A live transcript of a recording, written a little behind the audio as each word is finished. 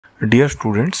Dear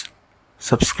students,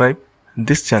 subscribe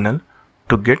this channel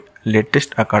to get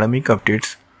latest academic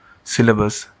updates,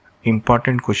 syllabus,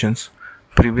 important questions,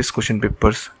 previous question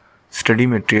papers, study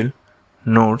material,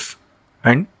 notes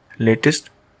and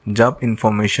latest job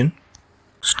information.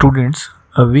 Students,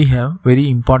 we have very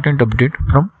important update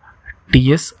from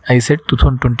TS ICET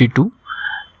 2022.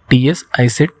 TS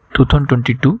ICET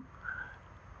 2022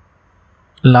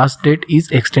 last date is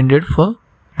extended for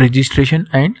registration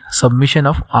and submission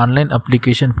of online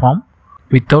application form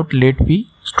without late fee.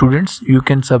 Students, you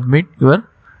can submit your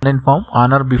online form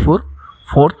on or before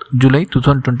 4th July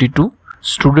 2022.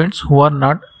 Students who are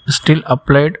not still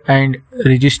applied and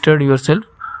registered yourself,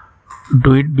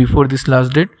 do it before this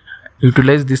last date.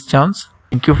 Utilize this chance.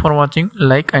 Thank you for watching.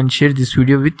 Like and share this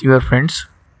video with your friends.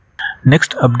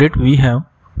 Next update we have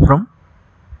from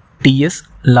TS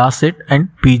LAWCET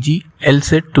and PG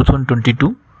LSET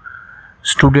 2022.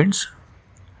 Students,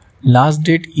 last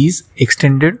date is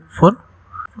extended for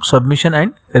submission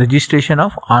and registration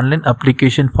of online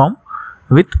application form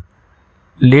with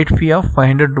late fee of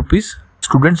 500 rupees.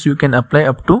 Students, you can apply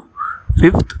up to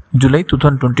 5th July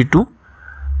 2022.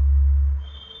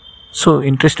 So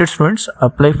interested students,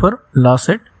 apply for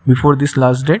LAWCET before this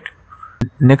last date.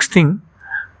 Next thing,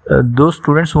 those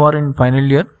students who are in final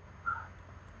year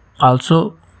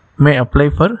also may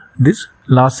apply for this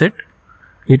LAWCET.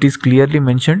 It is clearly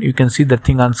mentioned. You can see the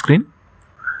thing on screen.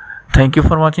 Thank you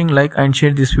for watching. Like and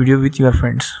share this video with your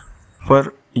friends.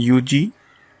 For UG,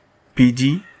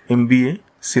 PG, MBA,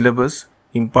 syllabus,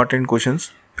 important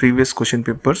questions, previous question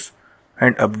papers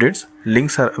and updates,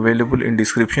 links are available in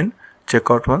description. Check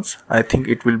out once. I think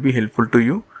it will be helpful to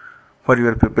you for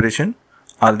your preparation.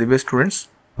 All the best students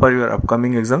for your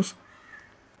upcoming exams.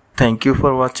 Thank you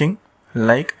for watching.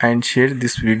 Like and share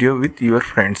this video with your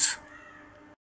friends.